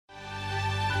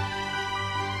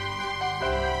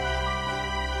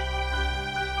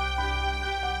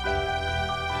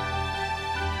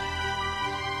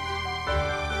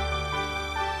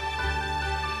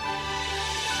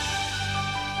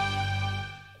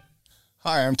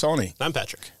Hi, I'm Tony. I'm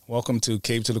Patrick. Welcome to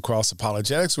Cave to the Cross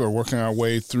Apologetics. We're working our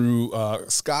way through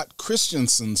Scott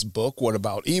Christensen's book, What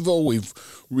About Evil? We've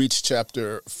reached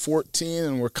chapter 14,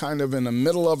 and we're kind of in the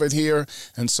middle of it here.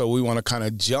 And so we want to kind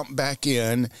of jump back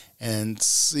in and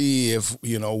see if,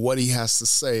 what he has to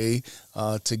say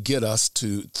to get us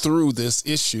through this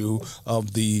issue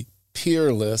of the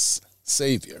peerless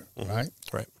Savior, right?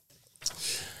 Right.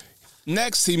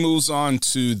 Next, he moves on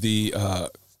to the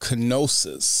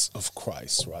kenosis of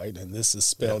Christ, right? And this is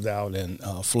spelled out in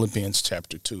Philippians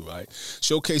chapter 2, right?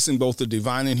 Showcasing both the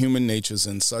divine and human natures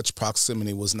in such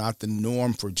proximity was not the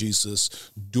norm for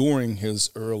Jesus during his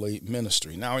early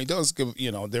ministry. Now, he does give,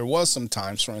 there was some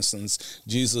times, for instance,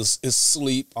 Jesus is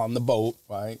asleep on the boat,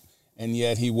 right? And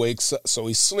yet he wakes up, so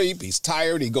he's asleep, he's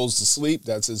tired, he goes to sleep,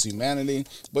 that's his humanity.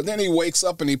 But then he wakes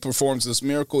up and he performs this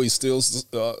miracle, he stills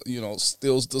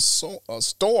the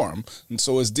storm, and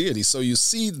so is deity. So you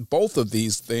see both of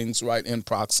these things, right, in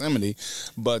proximity.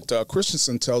 But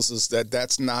Christensen tells us that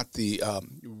that's not the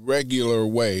regular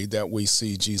way that we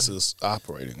see Jesus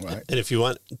operating, right? And if you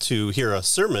want to hear a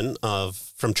sermon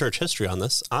from church history on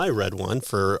this, I read one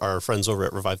for our friends over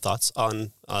at Revive Thoughts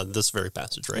on this very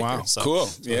passage right here. So, cool.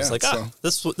 Yeah, I was like,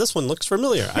 this one looks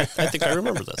familiar. I think I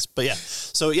remember this. But yeah,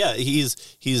 so yeah, he's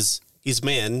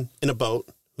man in a boat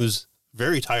who's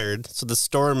very tired. So the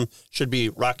storm should be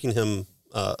rocking him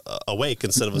awake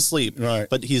instead of asleep. Right.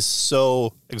 But he's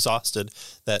so exhausted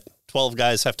that 12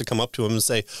 guys have to come up to him and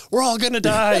say, "We're all going to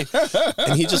die."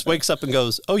 And he just wakes up and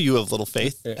goes, "Oh, you have little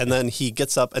faith." And then he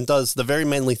gets up and does the very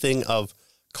manly thing of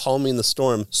calming the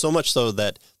storm, so much so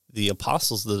that the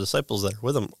apostles, the disciples that are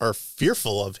with him, are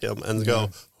fearful of him and go,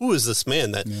 "Who is this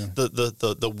man that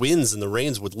the winds and the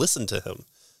rains would listen to him?"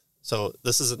 So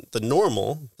this isn't the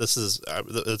normal. This is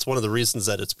it's one of the reasons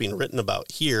that it's being written about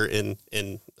here in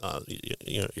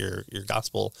your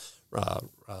gospel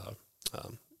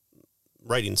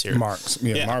writings here.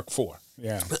 Mark 4.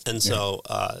 Yeah. And so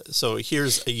so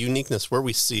here's a uniqueness where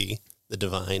we see the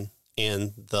divine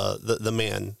and the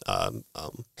man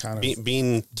kind of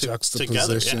being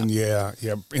juxtaposition, together.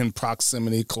 Yeah, in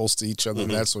proximity, close to each other,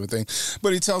 that sort of thing.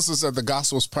 But he tells us that the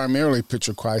Gospels primarily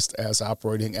picture Christ as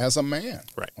operating as a man,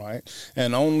 right?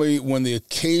 And only when the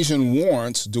occasion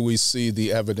warrants do we see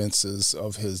the evidences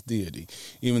of his deity,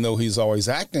 even though he's always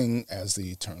acting as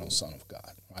the eternal Son of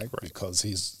God. Right? Because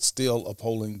he's still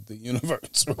upholding the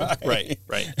universe, right?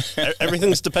 Right.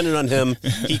 Everything's dependent on him.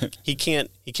 He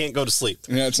can't go to sleep.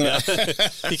 Yeah, it's not.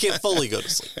 He can't fully go to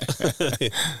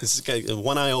sleep. He's got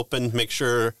one eye open, make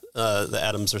sure the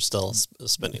atoms are still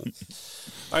spinning.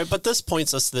 All right, but this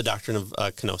points us to the doctrine of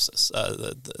kenosis,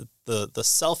 the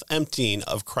self-emptying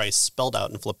of Christ spelled out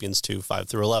in Philippians 2, 5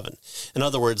 through 11. In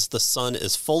other words, the Son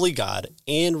is fully God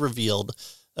and reveals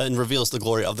the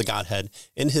glory of the Godhead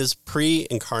in his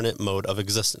pre-incarnate mode of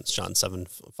existence. John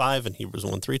 7:5 and Hebrews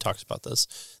 1:3 talks about this.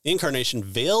 The incarnation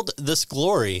veiled this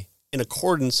glory in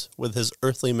accordance with his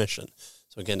earthly mission.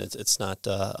 So again, it's not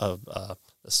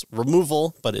this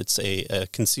removal, but it's a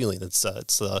concealing. It's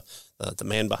the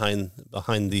man behind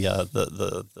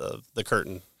the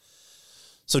curtain.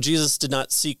 So Jesus did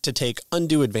not seek to take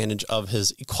undue advantage of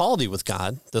his equality with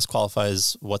God. This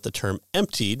qualifies what the term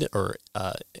emptied or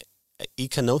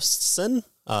ekenosin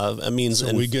means.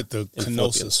 So we get the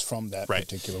kenosis from that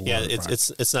particular word. Yeah,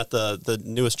 it's not the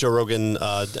newest Joe Rogan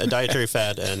dietary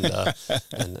fad and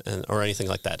or anything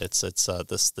like that. It's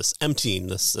this emptying,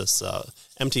 this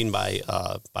emptying by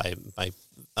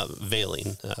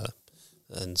veiling,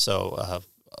 and so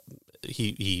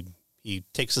he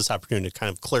takes this opportunity to kind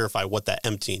of clarify what that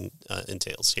emptying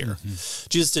entails here. Mm-hmm.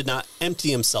 Jesus did not empty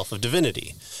himself of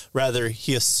divinity. Rather,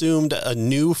 he assumed a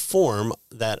new form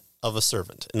of a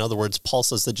servant. In other words, Paul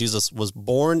says that Jesus was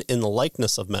born in the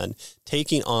likeness of men,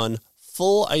 taking on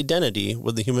full identity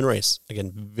with the human race.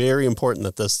 Again, very important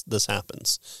that this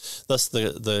happens. Thus,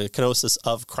 the kenosis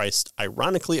of Christ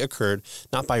ironically occurred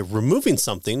not by removing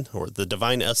something or the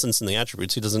divine essence and the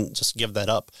attributes. He doesn't just give that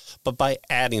up, but by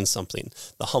adding something,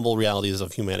 the humble realities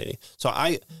of humanity. So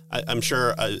I'm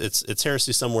sure it's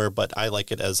heresy somewhere, but I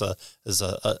like it as a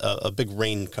big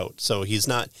raincoat. So he's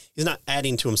not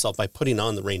adding to himself by putting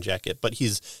on the rain jacket, but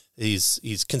he's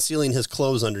concealing his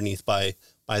clothes underneath by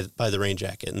the rain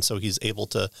jacket, and so he's able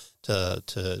to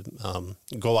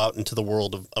go out into the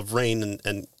world of rain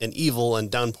and evil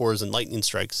and downpours and lightning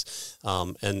strikes,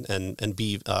 and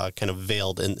be kind of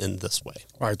veiled in this way.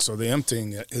 Right. So the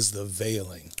emptying is the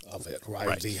veiling of it,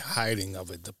 right? The hiding of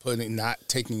it, the not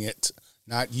taking it,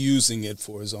 not using it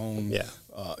for his own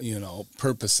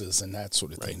purposes and that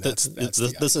sort of thing. Right. That's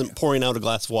this isn't pouring out a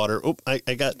glass of water. Oh, I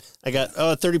got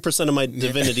 30% of my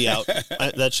divinity out.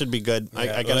 That should be good.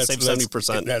 Yeah, I got to save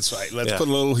 70%. That's right. Let's put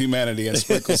a little humanity and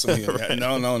sprinkle some humanity. Right.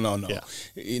 No.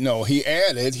 Yeah. He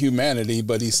added humanity,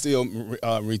 but he still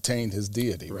retained his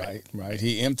deity. Right.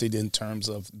 He emptied in terms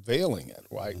of veiling it.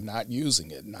 Right. Not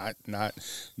using it. Not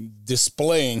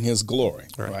displaying his glory.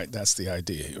 Right. That's the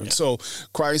idea here. Yeah. So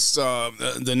Christ.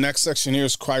 The next section here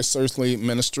is Christ's earthly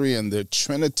ministry and the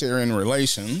Trinitarian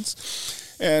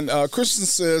relations. And Christian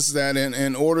says that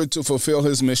in order to fulfill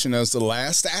his mission as the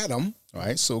last Adam,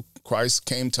 right? So Christ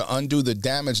came to undo the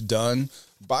damage done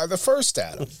by the first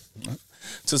Adam. Right?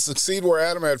 To succeed where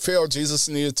Adam had failed, Jesus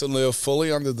needed to live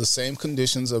fully under the same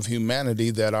conditions of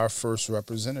humanity that our first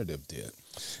representative did.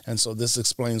 And so this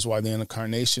explains why the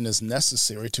incarnation is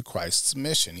necessary to Christ's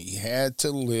mission. He had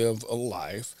to live a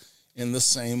life in the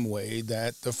same way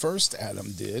that the first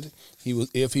Adam did,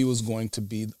 if he was going to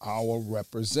be our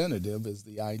representative, is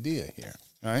the idea here,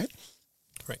 right?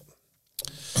 Right.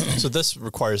 So this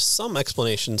requires some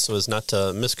explanation so as not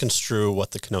to misconstrue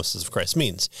what the kenosis of Christ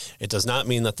means. It does not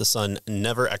mean that the Son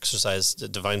never exercised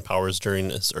divine powers during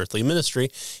his earthly ministry.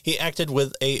 He acted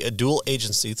with a dual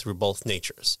agency through both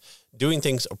natures, doing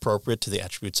things appropriate to the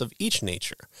attributes of each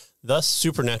nature. Thus,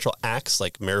 supernatural acts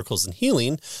like miracles and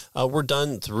healing were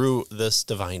done through this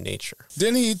divine nature.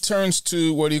 Then he turns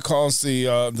to what he calls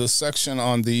the section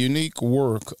on the unique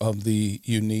work of the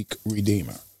unique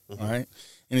Redeemer, right?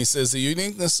 And he says the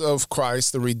uniqueness of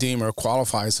Christ, the Redeemer,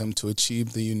 qualifies him to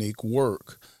achieve the unique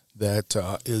work that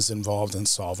is involved in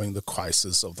solving the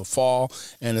crisis of the fall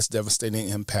and its devastating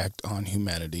impact on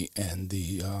humanity and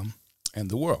the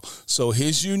world. So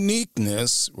his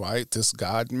uniqueness, right, this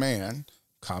God-man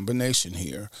combination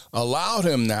here, allowed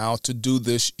him now to do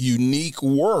this unique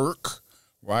work,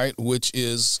 right, which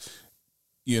is,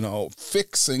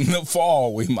 fixing the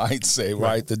fall, we might say,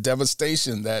 right? The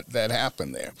devastation that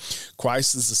happened there.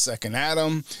 Christ is the second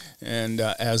Adam, and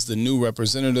as the new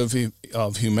representative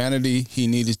of humanity, he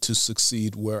needed to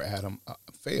succeed where Adam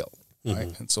failed.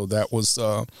 Right. And so that was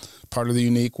part of the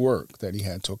unique work that he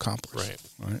had to accomplish.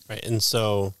 Right. And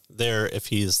so there, if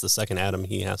he's the second Adam,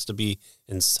 he has to be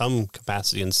in some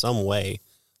capacity, in some way,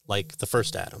 like the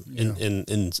first Adam in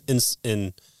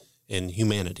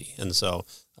humanity. And so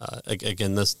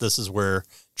again, this is where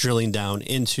drilling down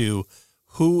into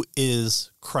who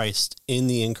is Christ in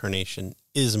the incarnation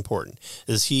is important.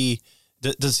 Does he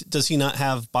not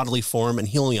have bodily form and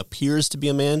he only appears to be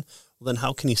a man? Then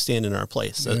how can he stand in our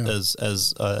place as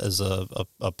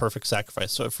a perfect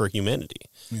sacrifice for humanity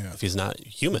if he's not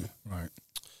human? Right.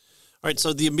 All right,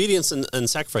 so the obedience and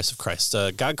sacrifice of Christ.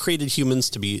 God created humans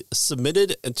to be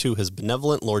submitted to his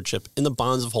benevolent lordship in the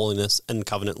bonds of holiness and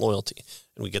covenant loyalty.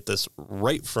 And we get this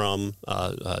right from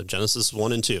Genesis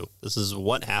 1 and 2. This is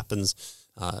what happens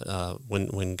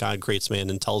when God creates man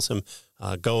and tells him,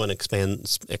 go and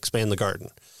expand the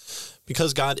garden.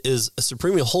 Because God is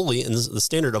supremely holy and is the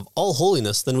standard of all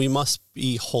holiness, then we must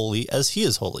be holy as he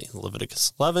is holy.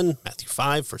 Leviticus 11, Matthew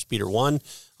 5, 1 Peter 1,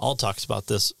 all talks about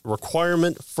this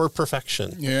requirement for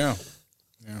perfection. Yeah.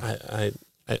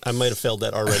 I might have failed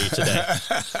that already today.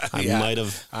 I might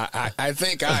have. I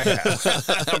think I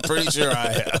have. I'm pretty sure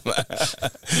I have.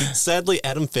 Sadly,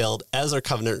 Adam failed as our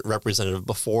covenant representative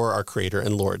before our Creator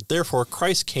and Lord. Therefore,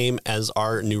 Christ came as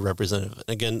our new representative.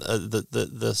 Again,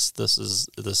 this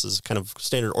is kind of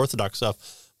standard Orthodox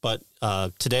stuff, but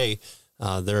today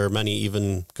there are many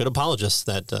even good apologists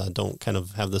that don't kind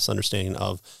of have this understanding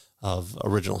of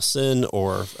original sin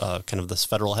or kind of this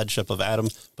federal headship of Adam,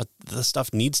 but this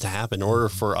stuff needs to happen in order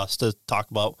for us to talk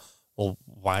about, well,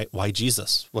 why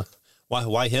Jesus?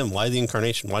 Why him? Why the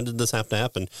incarnation? Why did this have to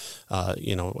happen?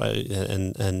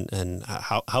 And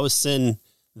how is sin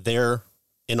there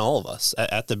in all of us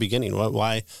at the beginning?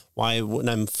 Why when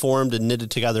I'm formed and knitted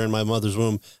together in my mother's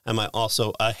womb, am I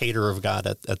also a hater of God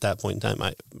at that point in time?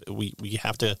 We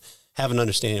have to have an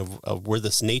understanding of where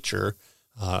this nature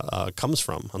comes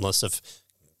from, unless if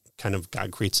kind of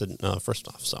God creates it first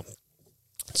off. So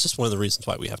it's just one of the reasons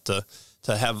why we have to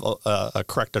have a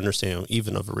correct understanding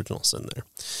even of original sin there.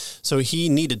 So he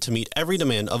needed to meet every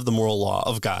demand of the moral law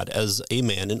of God as a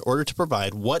man in order to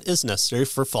provide what is necessary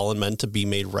for fallen men to be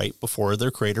made right before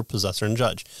their creator, possessor, and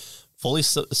judge. Fully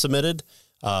submitted,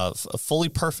 fully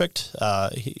perfect.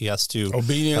 He has to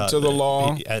obedient to the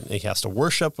law. He has to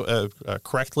worship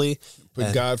correctly.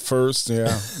 Put God first,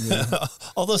 yeah.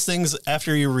 All those things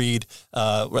after you read,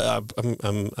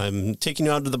 I'm taking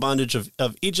you out of the bondage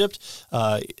of Egypt.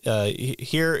 I'm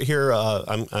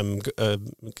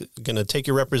going to take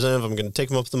your representative. I'm going to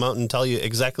take him up the mountain and tell you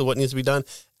exactly what needs to be done.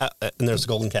 And there's a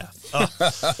golden calf.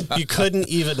 You couldn't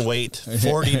even wait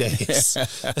 40 days.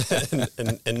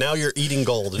 and now you're eating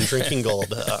gold and drinking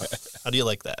gold. How do you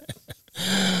like that?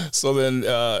 So then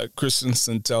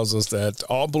Christensen tells us that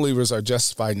all believers are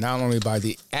justified not only by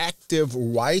the active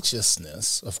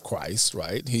righteousness of Christ,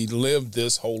 right? He lived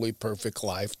this holy, perfect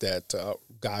life that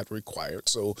God required.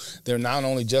 So they're not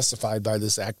only justified by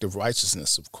this active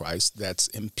righteousness of Christ that's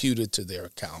imputed to their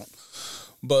account,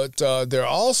 but they're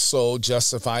also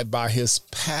justified by his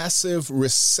passive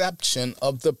reception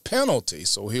of the penalty.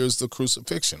 So here's the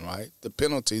crucifixion, right? The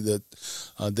penalty that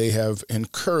they have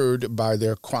incurred by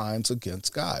their crimes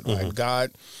against God, right? Mm-hmm.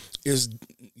 God is,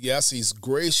 yes, he's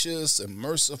gracious and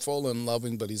merciful and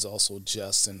loving, but he's also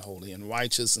just and holy and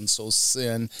righteous. And so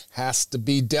sin has to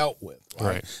be dealt with,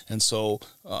 right? And so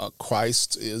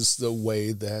Christ is the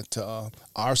way that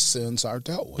our sins are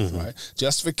dealt with, right?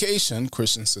 Justification,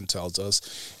 Christensen tells us,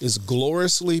 is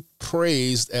gloriously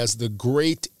praised as the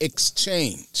great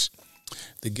exchange.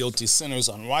 The guilty sinner's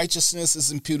unrighteousness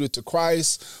is imputed to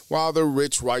Christ, while the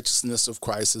rich righteousness of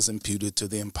Christ is imputed to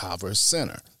the impoverished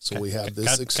sinner. So we have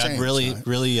this exchange. God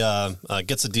really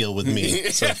gets a deal with me.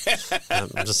 So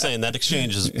I'm just saying that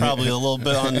exchange is probably a little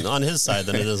bit on his side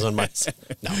than it is on my side.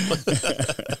 No.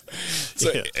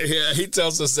 So he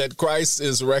tells us that Christ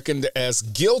is reckoned as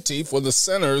guilty for the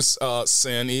sinner's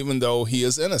sin, even though he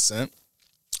is innocent,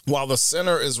 while the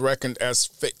sinner is reckoned as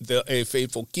a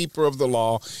faithful keeper of the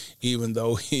law, even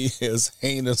though he is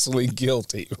heinously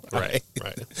guilty. Right.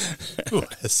 Ooh,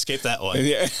 escape that one.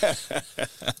 Yeah.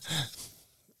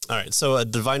 All right, so a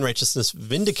divine righteousness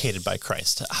vindicated by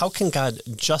Christ. How can God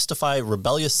justify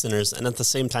rebellious sinners and at the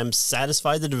same time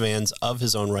satisfy the demands of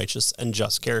his own righteous and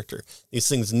just character? These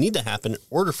things need to happen in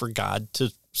order for God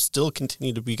to still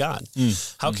continue to be God.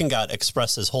 How can God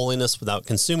express his holiness without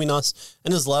consuming us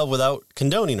and his love without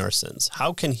condoning our sins?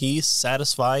 How can he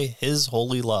satisfy his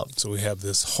holy love? So we have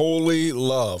this holy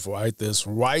love, right? This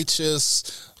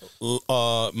righteous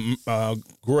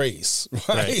grace,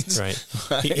 right?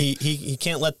 He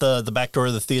can't let the back door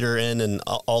of the theater in and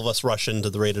all of us rush into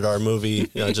the rated R movie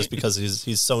just because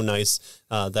he's so nice.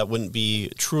 That wouldn't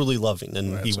be truly loving,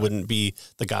 and he wouldn't be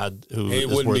the God who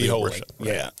is worthy of worship. Right?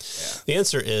 Yeah. The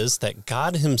answer is that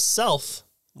God himself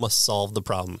must solve the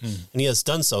problem, and he has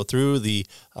done so through the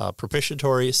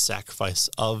propitiatory sacrifice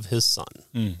of his Son.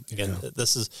 Again,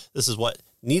 this is what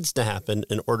needs to happen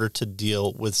in order to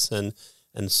deal with sin.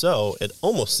 And so it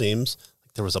almost seems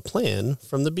like there was a plan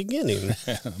from the beginning.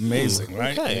 Amazing,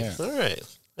 right? Okay, yeah. All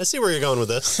right. I see where you're going with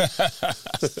this.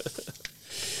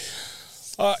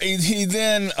 He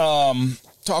then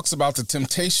talks about the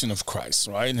temptation of Christ,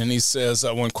 right? And he says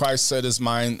when Christ set his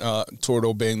mind toward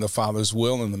obeying the Father's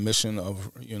will and the mission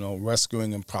of,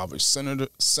 rescuing impoverished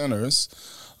sinners,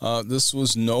 this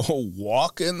was no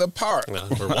walk in the park.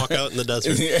 Or walk out in the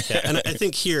desert. Yeah. And I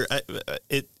think here,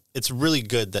 it's really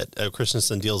good that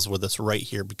Christensen deals with this right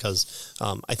here because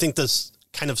I think this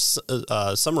kind of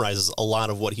summarizes a lot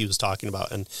of what he was talking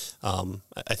about. And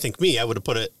I think I would have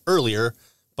put it earlier,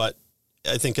 but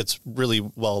I think it's really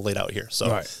well laid out here. So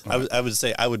right. I would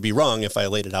say I would be wrong if I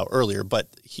laid it out earlier, but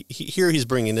here he's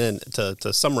bringing in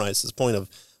to summarize his point of,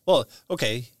 well,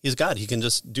 okay, he's God. He can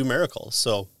just do miracles.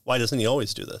 So why doesn't he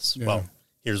always do this? Yeah. Well,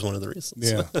 here's one of the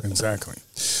reasons. Yeah, exactly.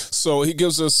 So he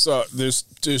gives us, there's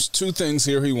two things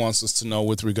here he wants us to know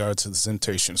with regard to the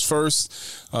temptations. First,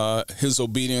 his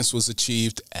obedience was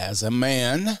achieved as a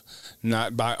man,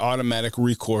 not by automatic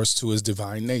recourse to his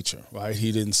divine nature, right?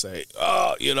 He didn't say,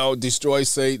 destroy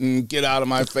Satan, get out of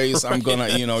my face. I'm going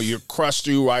to, you crushed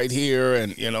you right here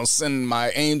and, send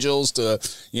my angels to,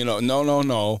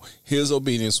 no. His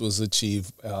obedience was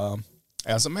achieved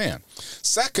as a man.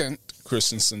 Second,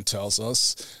 Christensen tells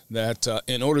us that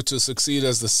in order to succeed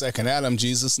as the second Adam,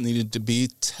 Jesus needed to be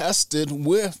tested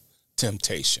with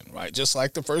temptation, right? Just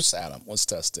like the first Adam was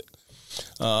tested.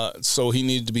 So he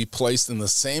needed to be placed in the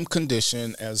same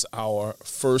condition as our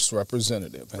first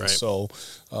representative. And so,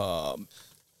 the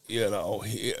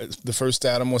first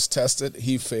Adam was tested.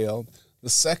 He failed. The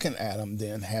second Adam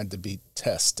then had to be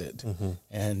tested,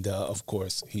 and of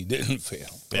course he didn't fail.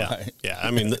 Yeah, right? Yeah. I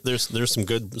mean, there's some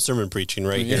good sermon preaching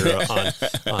right here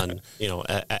on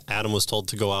Adam was told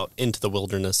to go out into the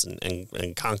wilderness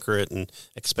and conquer it and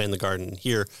expand the garden.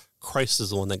 Here, Christ is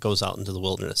the one that goes out into the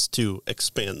wilderness to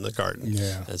expand the garden.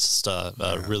 Yeah. It's just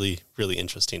really, really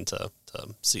interesting to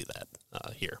see that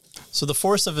here. So the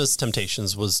force of his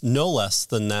temptations was no less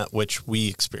than that which we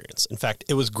experience. In fact,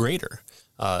 it was greater,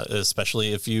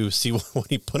 especially if you see what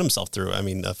he put himself through. I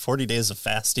mean, 40 days of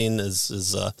fasting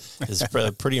is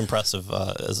pretty impressive,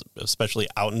 especially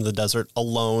out in the desert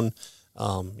alone.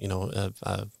 I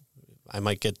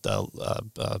might get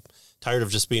tired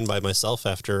of just being by myself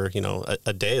after,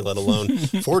 a day, let alone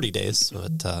 40 days,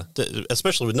 but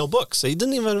especially with no books. He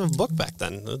didn't even have a book back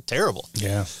then. Terrible.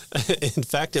 Yeah. In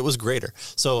fact, it was greater.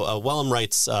 So Wellum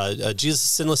writes, Jesus'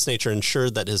 sinless nature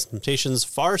ensured that his temptations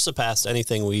far surpassed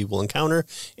anything we will encounter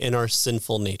in our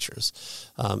sinful natures.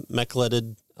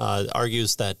 Mechled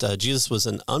argues that Jesus was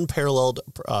an unparalleled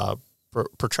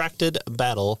protracted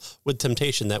battle with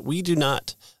temptation that we do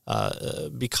not,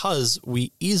 because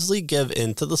we easily give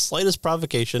in to the slightest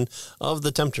provocation of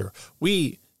the tempter.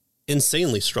 We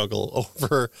insanely struggle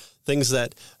over things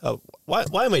that,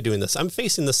 why am I doing this? I'm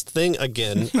facing this thing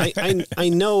again. I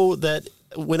know that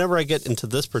whenever I get into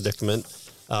this predicament,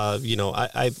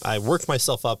 I work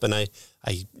myself up and I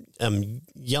am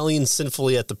yelling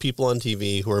sinfully at the people on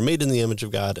TV who are made in the image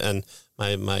of God, and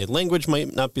my language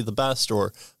might not be the best,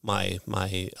 or my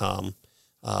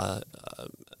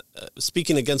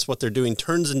speaking against what they're doing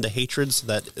turns into hatred, so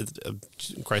that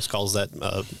Christ calls that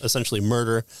essentially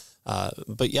murder.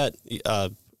 But yet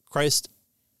Christ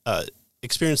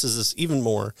experiences this even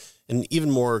more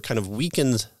kind of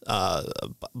weakened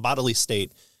bodily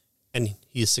state, and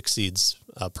he succeeds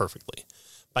perfectly.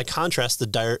 By contrast, the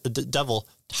devil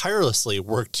tirelessly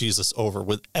worked Jesus over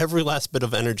with every last bit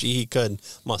of energy he could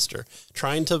muster,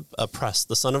 trying to press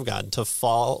the Son of God to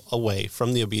fall away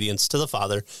from the obedience to the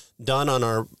Father done on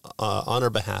our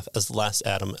behalf as the last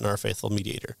Adam and our faithful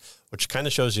mediator, which kind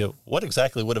of shows you what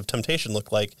exactly would have temptation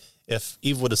looked like if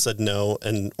Eve would have said no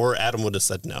or Adam would have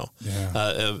said no. Yeah.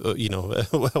 How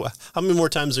many more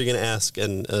times are you going to ask?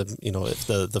 And, if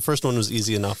the first one was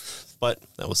easy enough, but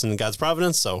that was in God's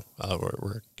providence. So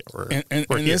we're and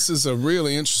this is a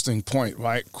really interesting point,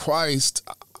 right? Christ,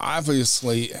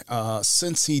 obviously,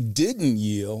 since he didn't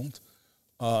yield,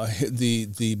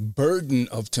 the burden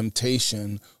of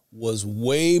temptation was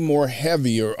way more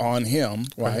heavier on him,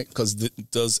 right? Because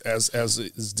as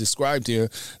is described here,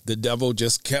 the devil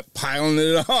just kept piling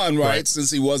it on, right?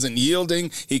 Since he wasn't yielding,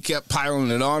 he kept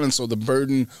piling it on, and so the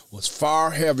burden was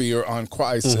far heavier on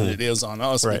Christ than it is on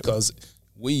us, because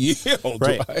we yield,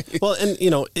 right? Well, and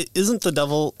isn't the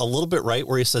devil a little bit right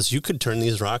where he says you could turn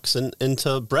these rocks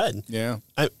into bread? Yeah.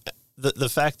 The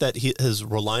fact that his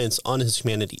reliance on his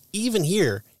humanity, even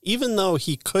here, even though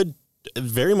he could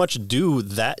very much do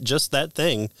just that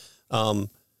thing,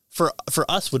 for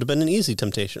us would have been an easy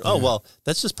temptation. Oh, well,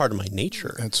 that's just part of my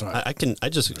nature. That's right.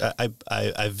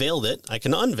 I veiled it. I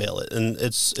can unveil it. And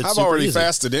it's I've already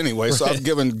fasted anyway, so I've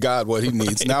given God what he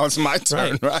needs. Now it's my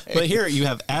turn, right? But here you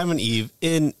have Adam and Eve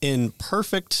in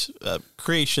perfect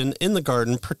creation in the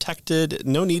garden, protected,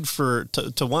 no need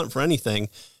to want for anything.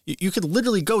 You could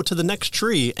literally go to the next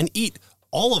tree and eat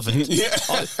all of it. Eat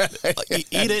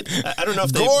it. I don't know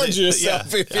if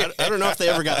I don't know if they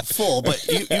ever got full, but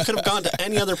you could have gone to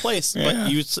any other place,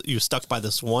 but you stuck by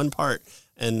this one part,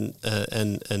 and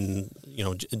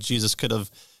Jesus could have.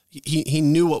 He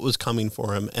knew what was coming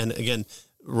for him, and again,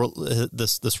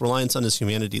 this reliance on his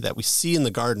humanity that we see in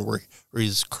the garden, where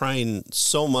he's crying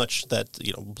so much that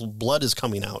blood is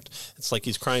coming out. It's like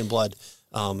he's crying blood.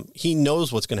 He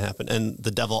knows what's going to happen, and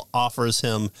the devil offers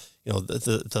him,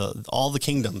 all the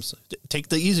kingdoms. Take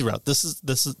the easy route. This is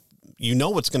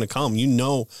what's going to come. You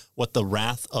know what the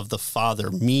wrath of the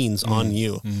Father means on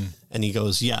you, and he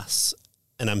goes, yes,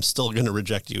 and I'm still going to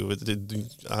reject you. What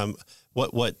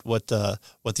the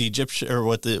Egyptian or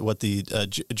what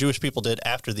the Jewish people did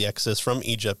after the Exodus from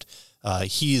Egypt,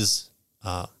 he's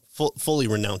fully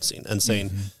renouncing and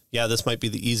saying, yeah, this might be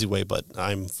the easy way, but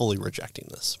I'm fully rejecting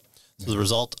this. So the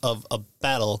result of a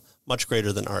battle much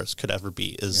greater than ours could ever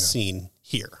be is seen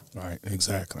here. Right,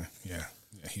 exactly. Yeah,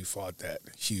 he fought that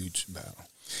huge battle.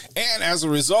 And as a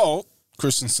result,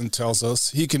 Christensen tells us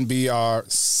he can be our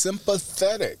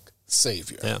sympathetic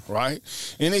Savior, right?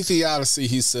 Any theodicy,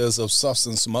 he says, of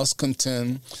substance must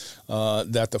contend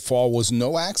that the fall was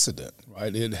no accident,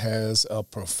 right? It has a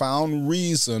profound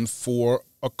reason for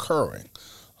occurring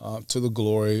to the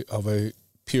glory of a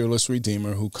peerless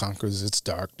Redeemer who conquers its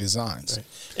dark designs. Right.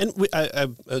 And I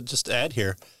just to add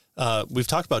here, we've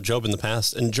talked about Job in the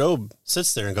past, and Job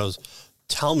sits there and goes,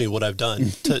 tell me what I've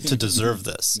done to deserve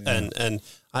this. And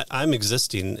I'm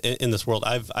existing in this world.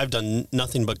 I've done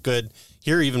nothing but good.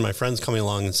 Here, even my friends coming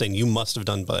along and saying, you must have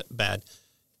done bad.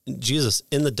 Jesus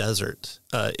in the desert,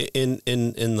 in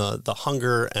the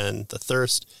hunger and the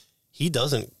thirst, he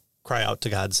doesn't cry out to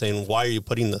God saying, "Why are you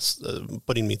putting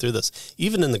me through this?"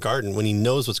 Even in the garden, when he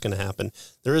knows what's going to happen,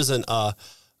 there isn't "oh,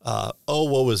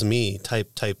 woe is me"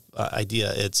 type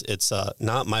idea. It's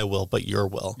not my will, but your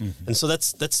will. Mm-hmm. And so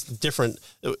that's different.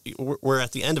 Where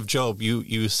at the end of Job,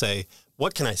 you say,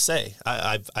 "What can I say?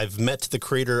 I've met the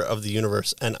Creator of the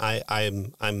universe, and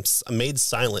I'm made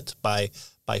silent by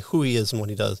who he is and what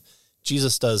he does."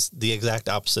 Jesus does the exact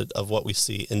opposite of what we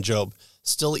see in Job.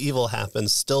 Still evil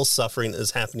happens, still suffering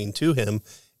is happening to him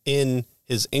in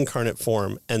his incarnate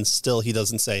form, and still he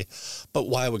doesn't say, "But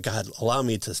why would God allow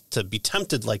me to be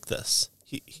tempted like this?"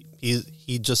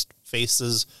 He just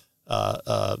faces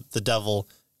the devil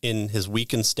in his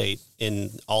weakened state,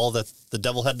 in all that the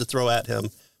devil had to throw at him,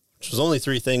 which was only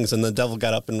 3 things, and the devil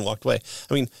got up and walked away.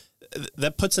 I mean,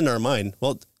 that puts in our mind,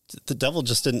 well, the devil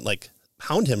just didn't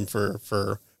hound him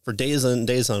for days and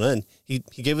days on end. He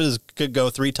gave it his good go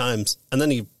 3 times, and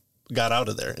then he got out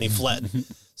of there and he fled.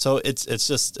 So it's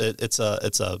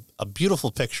a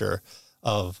beautiful picture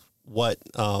of what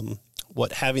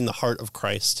having the heart of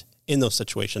Christ in those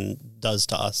situations does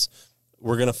to us.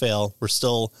 We're going to fail. We're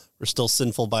still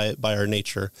sinful by our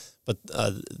nature, but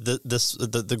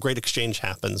the great exchange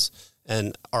happens,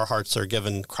 and our hearts are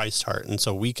given Christ's heart, and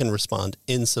so we can respond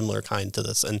in similar kind to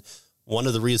this. And one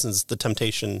of the reasons the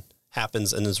temptation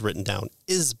happens and is written down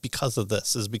is because of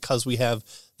this, is because we have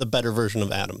the better version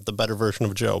of Adam, the better version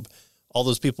of Job, all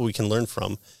those people we can learn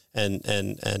from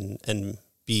and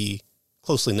be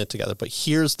closely knit together. But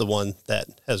here's the one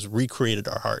that has recreated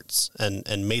our hearts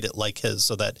and made it like his,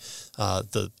 so that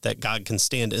that God can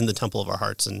stand in the temple of our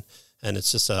hearts, and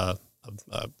it's just a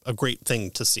great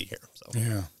thing to see here. So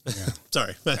yeah.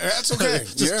 Sorry, that's okay.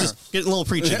 just getting a little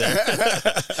preachy there.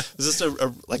 It's just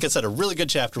like I said, a really good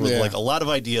chapter with a lot of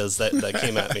ideas that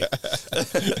came at me.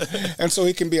 And so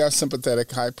he can be our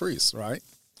sympathetic high priest, right?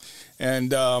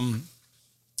 And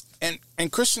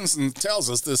Christensen tells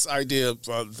us this idea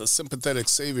of the sympathetic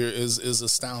Savior is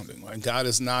astounding. Right? God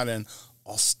is not an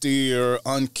austere,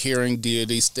 uncaring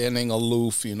deity standing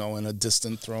aloof, in a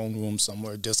distant throne room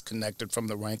somewhere, disconnected from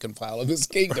the rank and file of his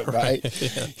kingdom, right?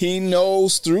 Yeah. He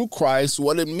knows through Christ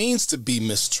what it means to be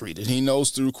mistreated. He knows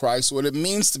through Christ what it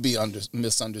means to be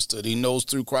misunderstood. He knows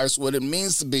through Christ what it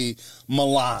means to be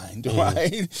maligned,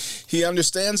 right? He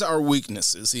understands our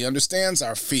weaknesses. He understands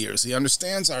our fears. He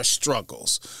understands our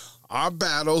struggles. Our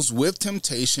battles with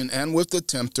temptation and with the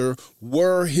tempter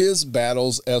were his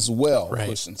battles as well, right.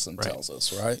 Christensen tells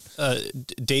us, right?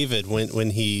 David, when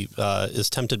he is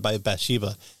tempted by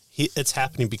Bathsheba, it's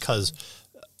happening because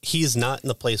he's not in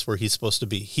the place where he's supposed to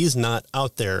be. He's not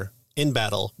out there in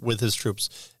battle with his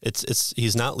troops.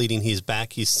 He's not leading. He's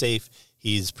back. He's safe.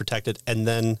 He's protected. And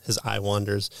then his eye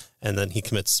wanders, and then he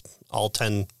commits all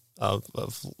 10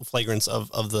 flagrants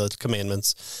of the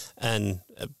commandments, and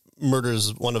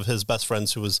murders one of his best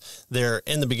friends who was there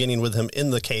in the beginning with him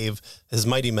in the cave, his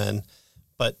mighty men.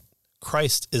 But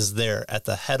Christ is there at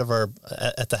the head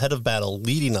of battle,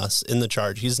 leading us in the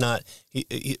charge. He's not,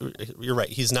 you're right.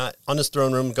 He's not on his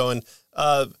throne room going,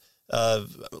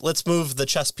 let's move the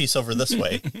chess piece over this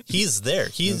way. He's there.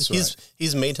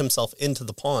 He's made himself into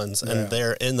the pawns and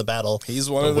there in the battle. He's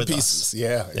one of the pieces. Us.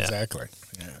 Yeah, exactly.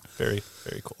 Yeah. Very,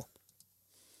 very cool.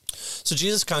 So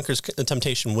Jesus conquers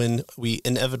temptation when we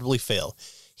inevitably fail.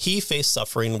 He faced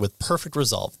suffering with perfect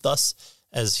resolve. Thus,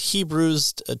 as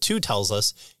Hebrews 2 tells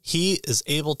us, he is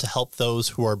able to help those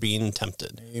who are being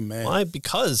tempted. Amen. Why?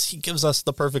 Because he gives us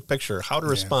the perfect picture, how to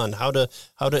respond, how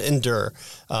to endure,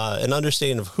 an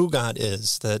understanding of who God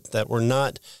is, that we're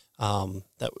not,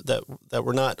 that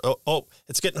we're not, oh,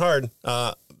 it's getting hard.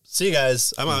 See you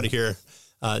guys. I'm out of here.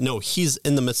 No, he's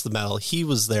in the midst of the battle. He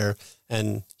was there,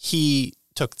 and he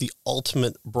took the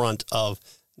ultimate brunt of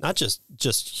not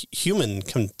just human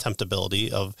contemptibility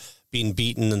of being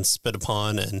beaten and spit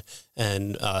upon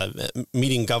and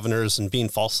meeting governors and being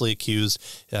falsely accused,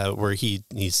 where he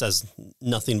says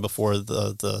nothing before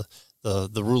the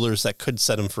rulers that could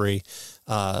set him free.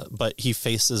 But he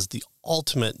faces the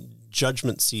ultimate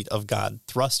judgment seat of God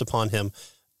thrust upon him,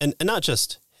 and not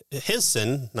just his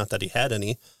sin, not that he had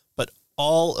any, but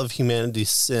all of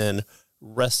humanity's sin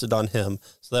rested on him,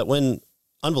 so that when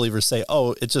unbelievers say,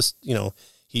 oh, it just,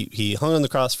 he hung on the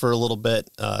cross for a little bit,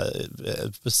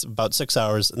 about 6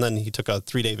 hours, and then he took a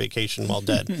 3-day vacation while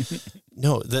dead.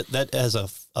 No, that has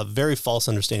a very false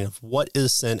understanding of what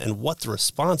is sin and what the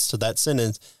response to that sin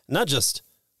is. Not just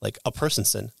like a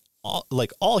person's sin,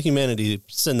 all humanity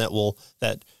sin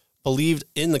that believed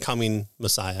in the coming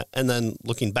Messiah, and then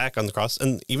looking back on the cross,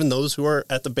 and even those who are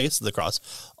at the base of the cross,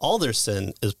 all their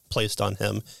sin is placed on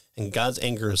him, and God's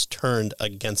anger is turned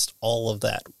against all of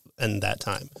that in that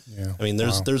time. Yeah. I mean,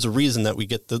 there's a reason that we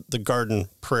get the garden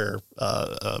prayer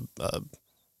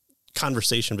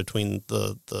conversation between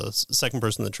the second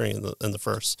person of the Trinity and the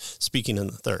first, speaking in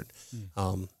the third.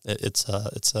 It's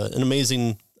an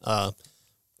amazing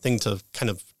thing to kind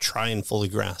of try and fully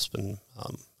grasp, and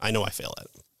I know I fail at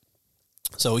it.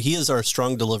 So he is our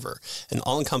strong deliverer, an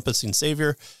all-encompassing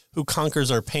Savior who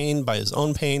conquers our pain by his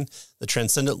own pain. The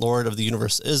transcendent Lord of the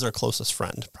universe is our closest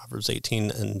friend, Proverbs 18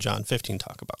 and John 15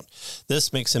 talk about.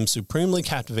 This makes him supremely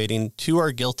captivating to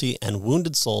our guilty and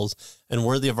wounded souls and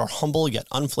worthy of our humble yet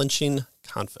unflinching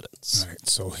confidence. Right.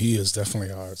 So he is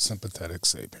definitely our sympathetic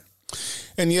Savior.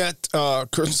 And yet,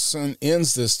 Christensen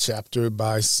ends this chapter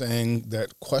by saying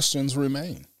that questions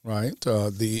remain, right?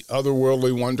 The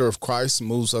otherworldly wonder of Christ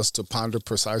moves us to ponder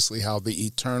precisely how the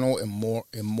eternal,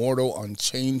 immortal,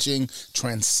 unchanging,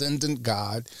 transcendent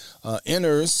God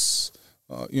enters,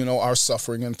 our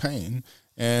suffering and pain,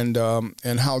 and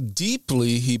how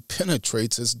deeply he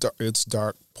penetrates its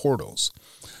dark portals.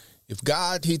 If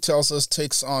God, he tells us,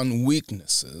 takes on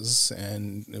weaknesses,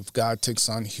 and if God takes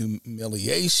on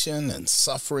humiliation and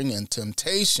suffering and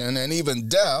temptation and even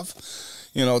death,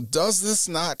 does this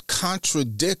not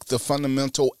contradict the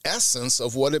fundamental essence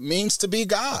of what it means to be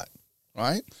God,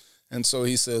 right? And so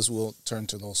he says we'll turn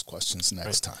to those questions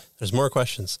next time. There's more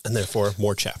questions and therefore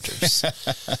more chapters.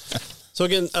 So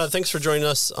again, thanks for joining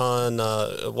us on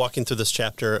walking through this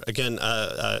chapter. Again,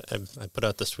 I put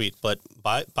out this tweet, but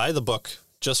buy the book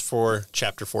just for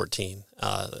chapter 14,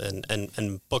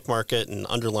 and bookmark it and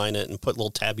underline it and put little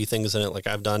tabby things in it like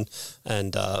I've done,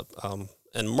 and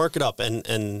mark it up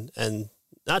and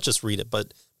not just read it,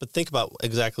 but think about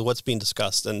exactly what's being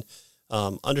discussed, and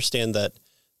understand that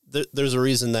there's a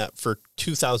reason that for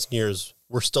 2,000 years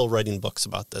we're still writing books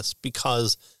about this,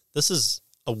 because this is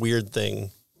a weird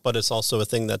thing, but it's also a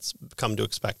thing that's come to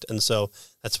expect. And so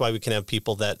that's why we can have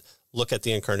people that look at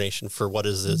the incarnation for what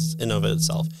is this in of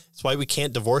itself. It's why we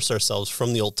can't divorce ourselves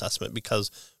from the Old Testament, because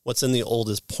what's in the Old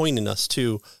is pointing us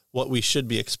to what we should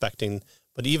be expecting.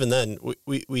 But even then,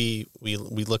 we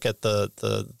look at the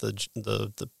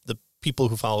people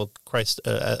who followed Christ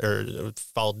or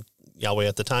followed Yahweh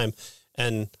at the time,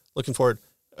 and looking forward,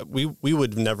 we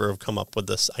would never have come up with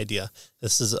this idea.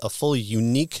 This is a fully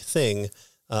unique thing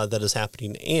that is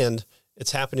happening, and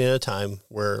it's happening at a time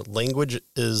where language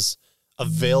is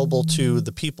available to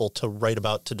the people to write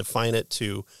about, to define it,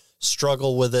 to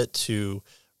struggle with it, to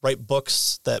write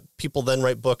books that people then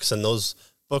write books, and those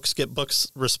books get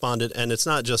books responded. And it's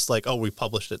not just like, oh, we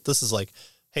published it. This is like,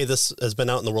 hey, this has been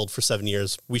out in the world for 7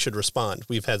 years. We should respond.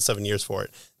 We've had 7 years for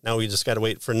it. Now we just got to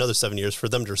wait for another 7 years for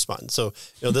them to respond. So,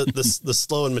 the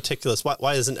slow and meticulous,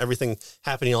 why isn't everything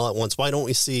happening all at once? Why don't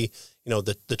we see,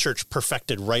 the church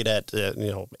perfected right at,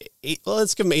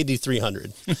 let's give them AD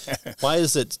 300. Why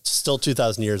is it still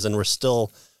 2,000 years and we're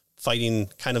still fighting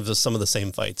kind of some of the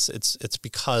same fights? It's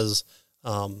because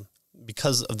of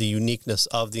the uniqueness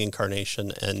of the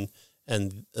incarnation and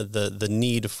the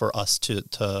need for us to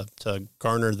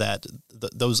garner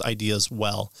those ideas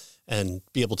well and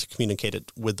be able to communicate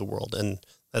it with the world. And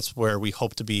that's where we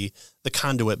hope to be the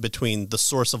conduit between the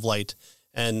source of light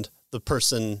and the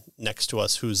person next to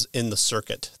us who's in the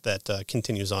circuit that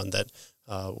continues on, that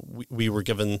we were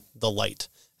given the light,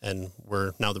 and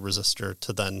we're now the resistor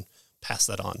to then pass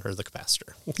that on, or the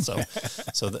capacitor.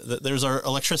 So there's our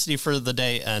electricity for the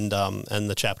day and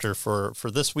the chapter for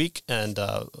this week. And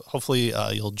hopefully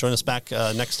you'll join us back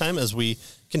next time as we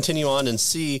continue on and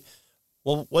see,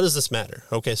 well, what does this matter?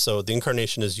 Okay, so the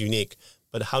incarnation is unique,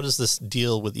 but how does this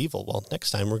deal with evil? Well,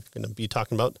 next time we're going to be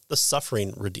talking about the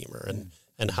suffering Redeemer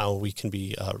and how we can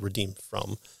be redeemed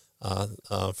from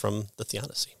the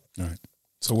theodicy. All right.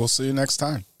 So we'll see you next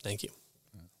time. Thank you.